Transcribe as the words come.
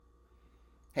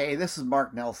Hey, this is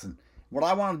Mark Nelson. What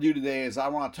I want to do today is I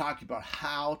want to talk to you about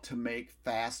how to make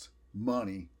fast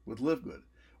money with LiveGood.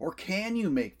 Or can you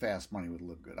make fast money with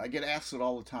LiveGood? I get asked it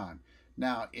all the time.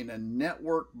 Now, in a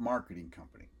network marketing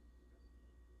company,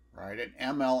 right, an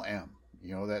MLM,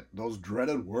 that those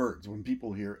dreaded words when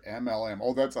people hear MLM,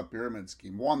 oh, that's a pyramid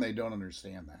scheme. One, they don't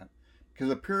understand that because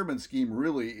a pyramid scheme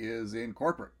really is in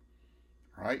corporate,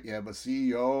 right? You have a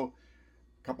CEO,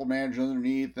 couple managers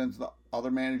underneath, and the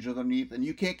other managers underneath, and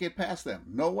you can't get past them.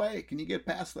 No way can you get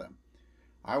past them.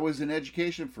 I was in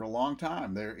education for a long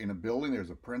time. There in a building, there's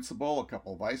a principal, a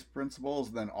couple of vice principals,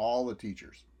 and then all the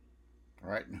teachers. All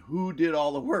right, and who did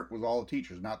all the work was all the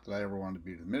teachers. Not that I ever wanted to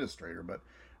be an administrator, but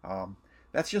um,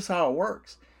 that's just how it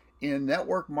works. In a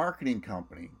network marketing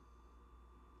company,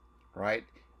 right,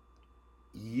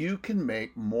 you can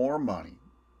make more money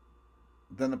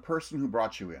than the person who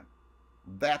brought you in.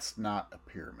 That's not a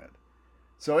pyramid.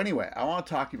 So anyway, I want to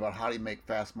talk to you about how to make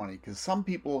fast money because some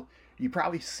people, you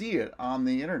probably see it on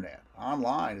the internet,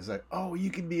 online. It's like, oh, you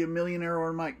can be a millionaire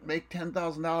or make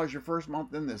 $10,000 your first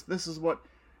month in this. This is what.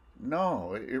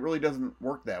 No, it really doesn't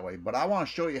work that way. But I want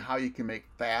to show you how you can make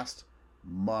fast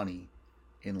money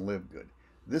in LiveGood.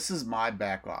 This is my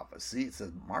back office. See, it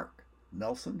says Mark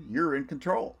Nelson, you're in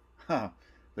control.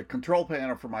 The control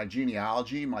panel for my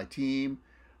genealogy, my team,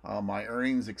 my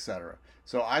earnings, etc.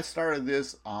 So I started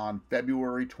this on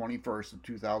February 21st of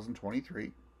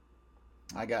 2023.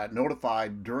 I got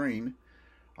notified during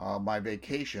my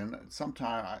vacation.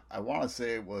 Sometime, I want to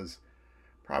say it was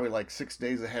probably like 6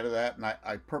 days ahead of that. And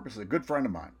I purposely, a good friend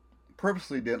of mine,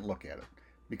 purposely didn't look at it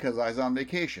because I was on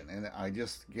vacation and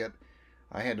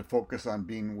I had to focus on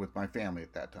being with my family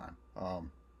at that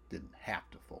time. Didn't have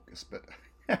to focus, but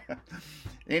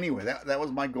anyway, that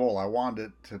was my goal. I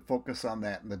wanted to focus on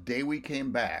that. And the day we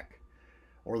came back,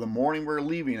 or the morning we were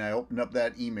leaving, I opened up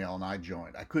that email and I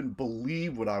joined. I couldn't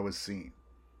believe what I was seeing.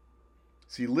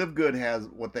 See, LiveGood has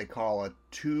what they call a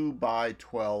 2 by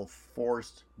 12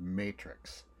 forced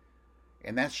matrix.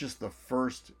 And that's just the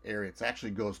first area. It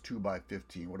actually goes 2 by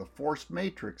 15. What a forced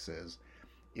matrix is,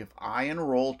 if I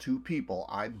enroll two people,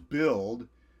 I build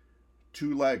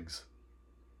two legs.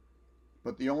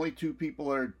 But the only two people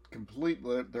that are complete,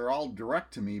 they're all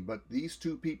direct to me, but these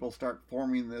two people start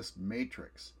forming this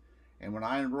matrix. And when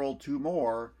I enrolled two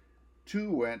more,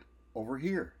 two went over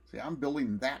here. See, I'm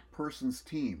building that person's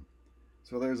team.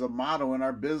 So there's a motto in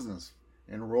our business: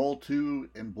 enroll two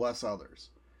and bless others.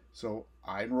 So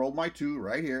I enrolled my two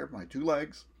right here, my two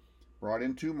legs, brought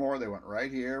in two more, they went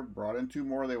right here, brought in two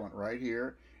more, they went right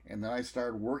here. And then I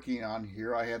started working on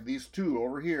here. I had these two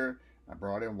over here. I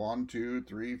brought in 1, 2,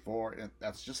 3, 4, and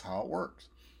that's just how it works.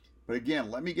 But again,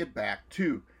 let me get back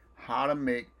to how to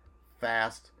make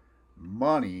fast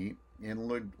money in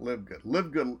LiveGood.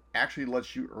 LiveGood actually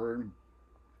lets you earn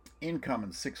income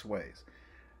in 6 ways.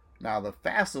 Now, the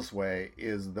fastest way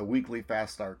is the weekly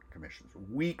fast start commissions.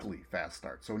 Weekly fast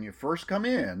start. So when you first come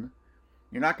in,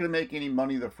 you're not going to make any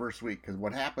money the first week because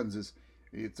what happens is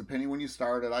it's depending when you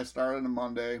started. I started on a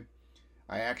Monday.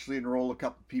 I actually enrolled a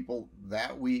couple people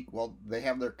that week. Well, they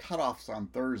have their cutoffs on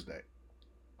Thursday.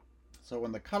 So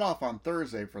when the cutoff on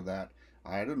Thursday for that,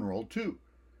 I had enrolled two.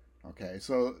 Okay,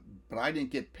 so, but I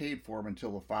didn't get paid for them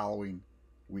until the following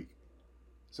week.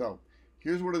 So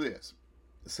here's what it is.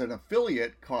 So an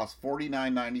affiliate costs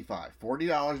 $49.95.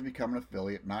 $40 to become an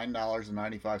affiliate,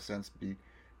 $9.95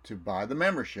 to buy the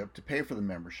membership, to pay for the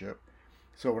membership.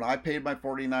 So when I paid my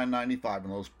 $49.95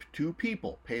 and those two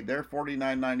people paid their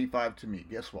 $49.95 to me,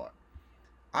 guess what?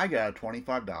 I got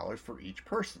 $25 for each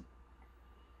person.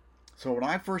 So when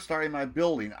I first started my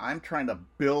building, I'm trying to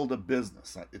build a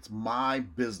business. It's my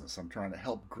business. I'm trying to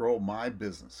help grow my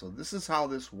business. So this is how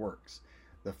this works.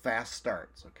 The fast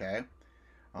starts, okay?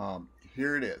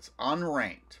 Here it is.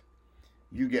 Unranked.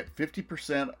 You get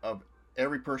 50% of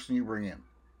every person you bring in.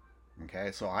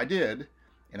 Okay, so I did,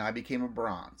 and I became a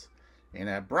bronze. And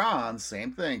at bronze,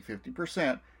 same thing,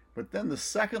 50%. But then the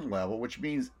second level, which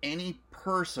means any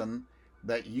person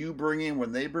that you bring in,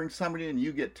 when they bring somebody in,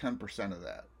 you get 10% of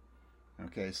that.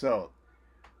 Okay, so,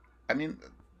 I mean,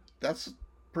 that's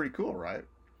pretty cool, right?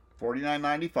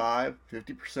 $49.95,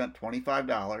 50%,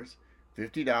 $25, $50,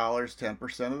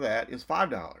 10% of that is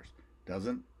 $5.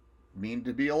 Doesn't mean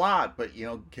to be a lot, but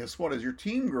guess what? As your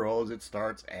team grows, it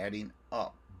starts adding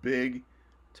up big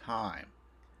time.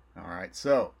 All right,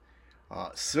 so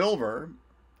silver,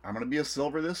 I'm going to be a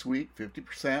silver this week,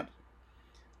 50%.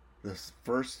 This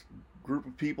first group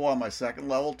of people on my second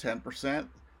level, 10%.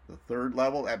 The third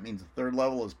level, that means the third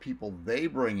level is people they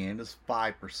bring in is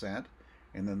 5%,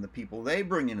 and then the people they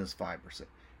bring in is 5%.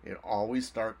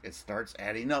 It starts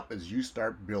adding up as you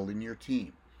start building your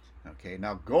team. Okay,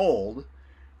 now gold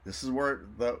This is where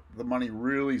the money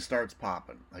really starts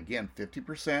popping. Again,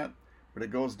 50%, but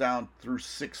it goes down through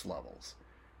 6 levels.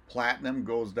 Platinum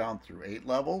goes down through 8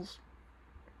 levels.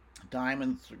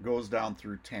 Diamond goes down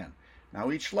through 10.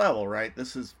 Now each level, right,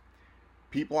 this is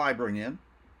people I bring in.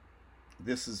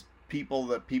 This is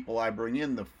people I bring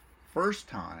in the first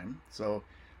time. So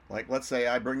like let's say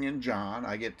I bring in John,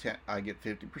 I get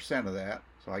 50% of that.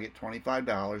 So I get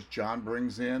 $25. John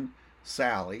brings in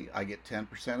Sally, I get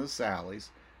 10% of Sally's.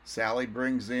 Sally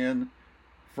brings in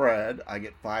Fred, I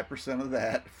get 5% of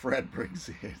that. Fred brings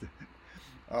in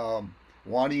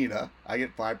Juanita, I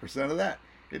get 5% of that.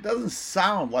 It doesn't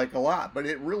sound like a lot, but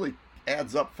it really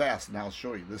adds up fast, and I'll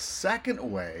show you. The second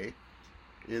way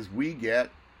is we get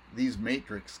these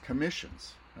matrix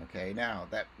commissions. Okay, now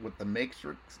that what the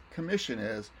matrix commission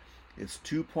is, it's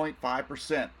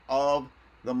 2.5% of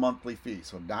the monthly fee.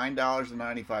 So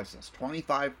 $9.95,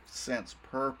 25 cents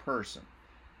per person.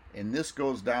 And this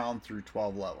goes down through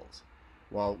 12 levels.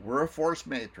 Well, we're a force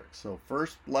matrix. So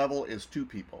first level is 2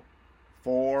 people.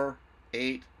 4,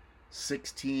 8,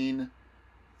 16,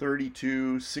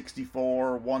 32,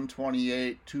 64,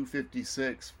 128,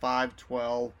 256,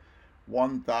 512,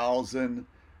 1000,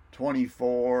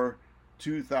 24,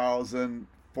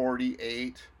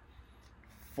 2048,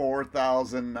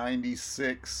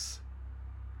 4096,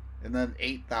 and then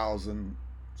 8,000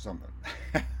 something.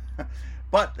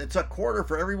 But it's a quarter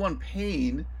for everyone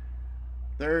paying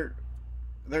their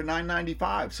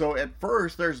 $9.95. So at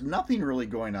first there's nothing really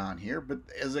going on here, but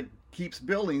as it keeps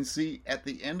building, see at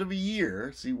the end of a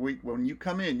year, see when you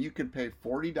come in, you can pay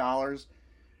 $40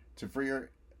 for your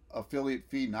affiliate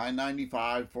fee,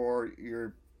 $9.95 for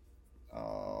your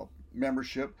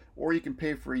membership, or you can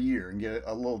pay for a year and get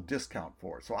a little discount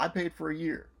for it. So I paid for a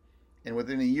year. And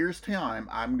within a year's time,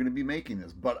 I'm going to be making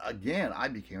this. But again, I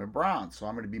became a bronze, so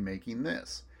I'm going to be making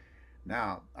this.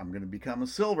 Now, I'm going to become a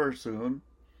silver soon.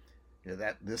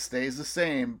 Yeah, this stays the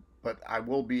same, but I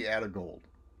will be at a gold.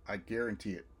 I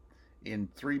guarantee it. In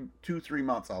 3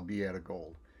 months, I'll be at a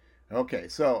gold. Okay,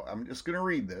 so I'm just going to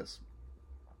read this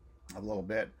a little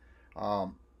bit.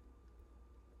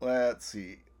 Let's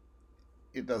see.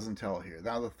 It doesn't tell here.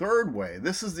 Now, the third way,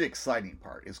 this is the exciting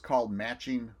part, is called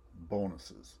matching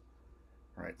bonuses.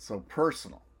 Right, so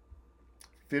personal,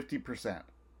 50%,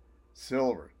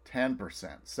 silver,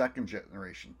 10%, second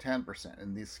generation, 10%,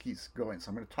 and this keeps going. So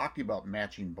I'm going to talk to you about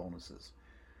matching bonuses.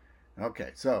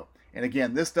 Okay, so, and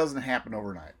again, this doesn't happen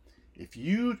overnight. If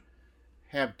you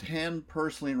have 10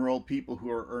 personally enrolled people who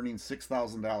are earning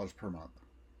 $6,000 per month,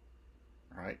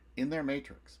 right, in their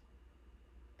matrix,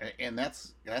 and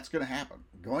that's going to happen,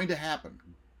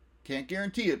 Can't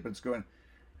guarantee it, but it's going.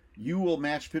 You will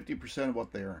match 50% of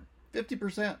what they earn.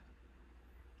 50%.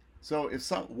 So if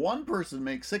one person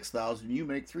makes 6,000, you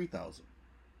make 3,000.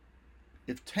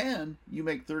 If 10, you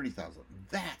make 30,000.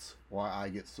 That's why I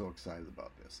get so excited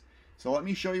about this. So let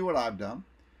me show you what I've done.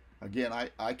 Again,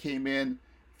 I came in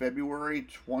February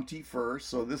 21st,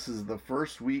 so this is the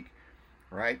first week,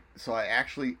 right? So I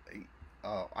actually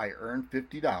I earned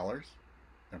 $50.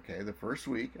 Okay, the first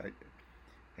week,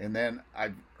 and then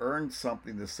I've earned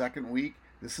something the second week.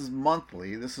 This is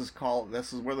monthly. This is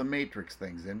where the matrix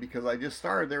thing's in, because I just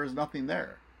started, there was nothing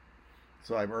there.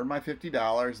 So I've earned my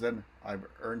 $50, then I've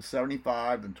earned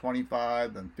 $75, then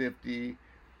 $25, then $50,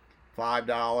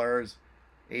 $5,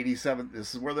 $87.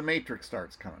 This is where the matrix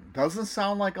starts coming. Doesn't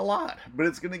sound like a lot, but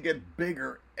it's going to get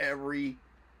bigger every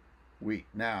week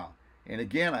now. And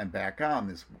again, I'm back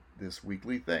on this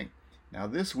weekly thing. Now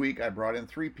this week I brought in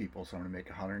 3 people, so I'm going to make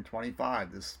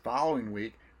 125. This following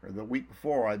week, or the week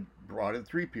before, I brought in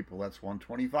 3 people. That's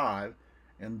 125.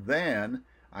 And then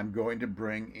I'm going to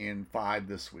bring in 5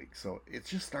 this week. So it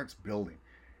just starts building.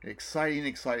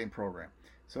 Exciting program.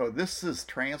 So this is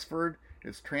transferred.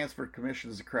 It's transferred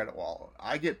commissions to credit wallet.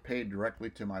 I get paid directly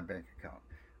to my bank account.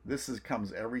 This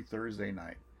comes every Thursday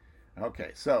night.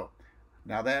 Okay, so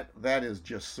now that is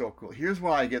just so cool. Here's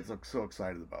why I get so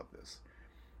excited about this.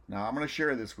 Now I'm going to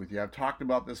share this with you. I've talked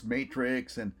about this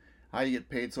matrix and how you get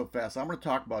paid so fast. I'm going to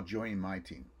talk about joining my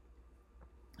team.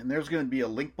 And there's going to be a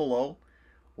link below.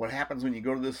 What happens when you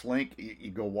go to this link,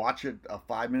 you go watch it, a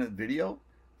 5-minute video.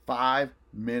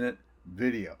 5-minute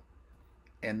video.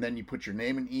 And then you put your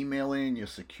name and email in, you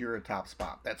secure a top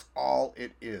spot. That's all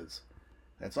it is.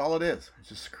 That's all it is. It's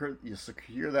just you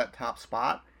secure that top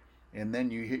spot, and then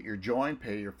you hit your join,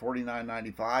 pay your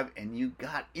 $49.95, and you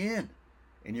got in.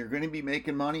 And you're going to be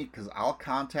making money because I'll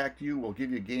contact you. We'll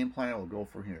give you a game plan. We'll go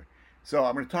from here. So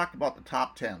I'm going to talk about the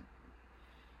top 10.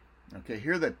 Okay,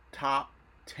 here are the top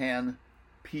 10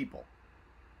 people,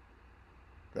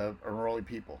 the enrollee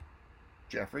people.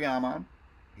 Jeffrey Amon,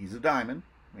 he's a diamond.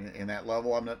 In that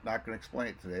level, I'm not going to explain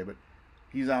it today, but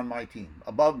he's on my team,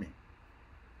 above me.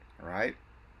 All right?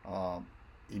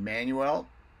 Emmanuel,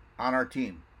 on our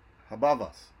team, above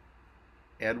us.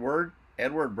 Edward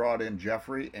brought in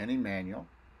Jeffrey and Emmanuel.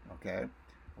 Okay?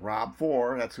 Rob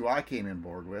 4, that's who I came in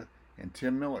board with, and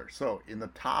Tim Miller. So in the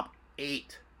top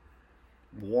 8,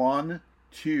 1,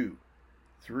 2,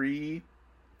 3,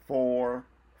 4,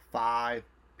 5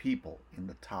 people in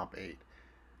the top 8.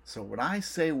 So when I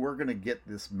say we're going to get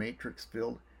this matrix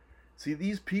filled, see,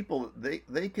 these people,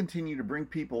 they continue to bring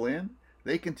people in.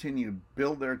 They continue to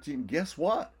build their team. Guess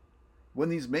what? When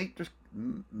these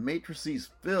matrices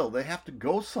fill, they have to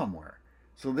go somewhere.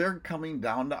 So they're coming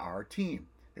down to our team.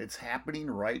 It's happening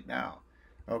right now.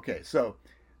 Okay, so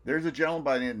there's a gentleman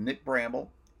by the name of Nick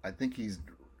Bramble. I think he's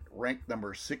ranked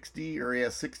number 60, or he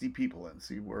has 60 people in.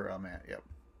 See where I'm at. Yep.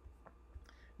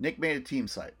 Nick made a team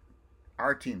site.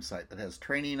 Our team site that has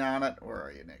training on it. Where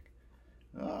are you, Nick?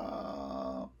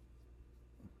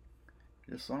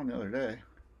 Just saw him the other day.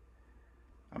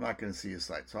 I'm not going to see his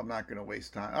site, so I'm not going to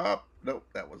waste time. Oh, nope,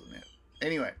 that wasn't it.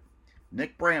 Anyway,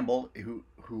 Nick Bramble, who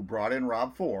brought in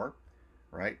Rob 4,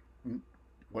 right?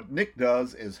 What Nick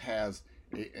does is has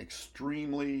an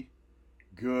extremely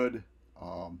good,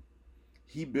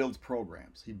 he builds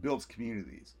programs. He builds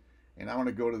communities. And I want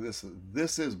to go to this.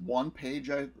 This is one page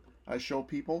I show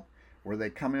people where they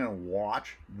come in and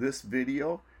watch this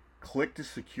video, click to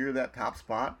secure that top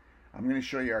spot. I'm going to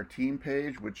show you our team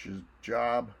page, which is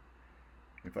job,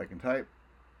 if I can type,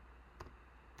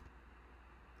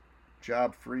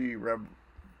 job 3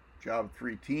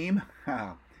 team.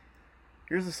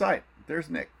 Here's the site. There's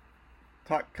Nick.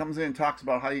 Comes in and talks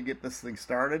about how you get this thing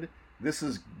started. This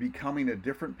is becoming a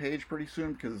different page pretty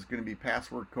soon because it's going to be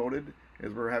password coded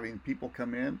as we're having people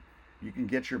come in. You can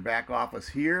get your back office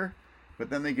here, but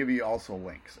then they give you also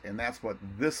links. And that's what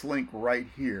this link right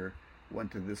here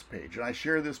went to this page. And I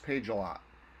share this page a lot.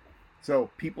 So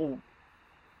people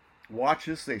watch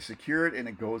this, they secure it, and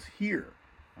it goes here.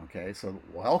 Okay, so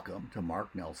welcome to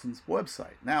Mark Nelson's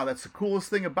website. Now, that's the coolest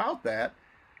thing about that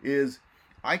is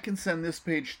I can send this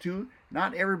page to,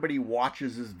 not everybody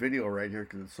watches this video right here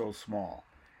because it's so small.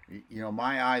 You know,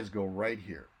 my eyes go right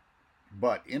here.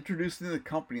 But introducing the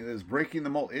company that is breaking the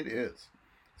mold, it is.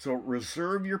 So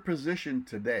reserve your position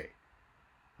today.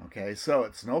 Okay, so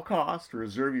it's no cost to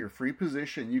reserve your free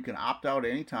position. You can opt out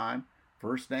anytime.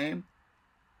 First name,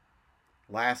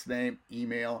 last name,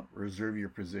 email, reserve your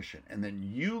position. And then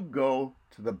you go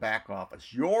to the back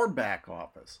office, your back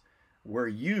office, where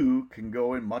you can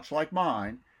go in, much like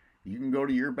mine. You can go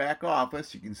to your back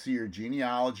office. You can see your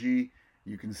genealogy.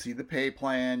 You can see the pay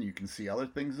plan. You can see other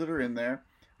things that are in there.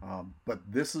 But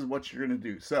this is what you're going to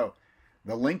do. So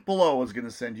the link below is going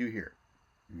to send you here.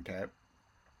 Okay.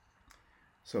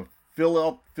 So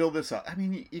fill this out. I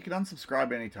mean, you can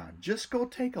unsubscribe anytime. Just go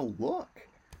take a look,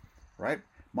 right?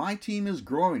 My team is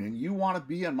growing, and you want to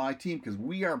be on my team because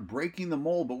we are breaking the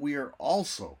mold, but we are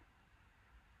also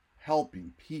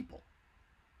helping people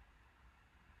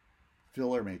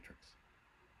fill their matrix.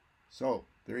 So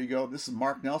there you go. This is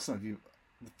Mark Nelson. If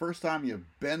the first time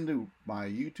you've been to my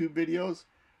YouTube videos,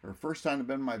 or first time you've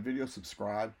been to my video,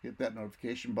 subscribe, hit that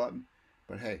notification button.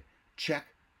 But hey, check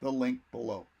the link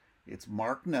below. It's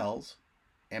Mark Nels,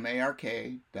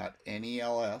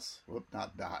 MARK.NELS,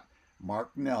 not dot,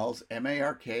 Mark Nels,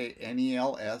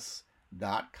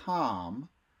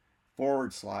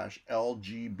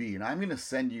 MARKNELS.com/LGB. And I'm going to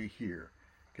send you here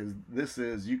because this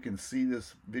is, you can see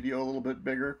this video a little bit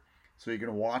bigger. So you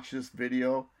can watch this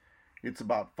video. It's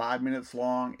about 5 minutes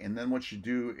long. And then what you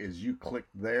do is you click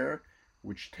there,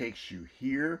 which takes you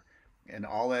here. And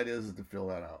all that is to fill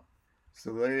that out.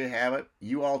 So there you have it.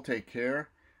 You all take care.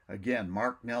 Again,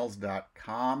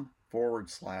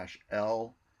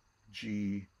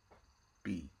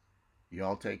 marknels.com/LGB. You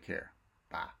all take care.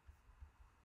 Bye.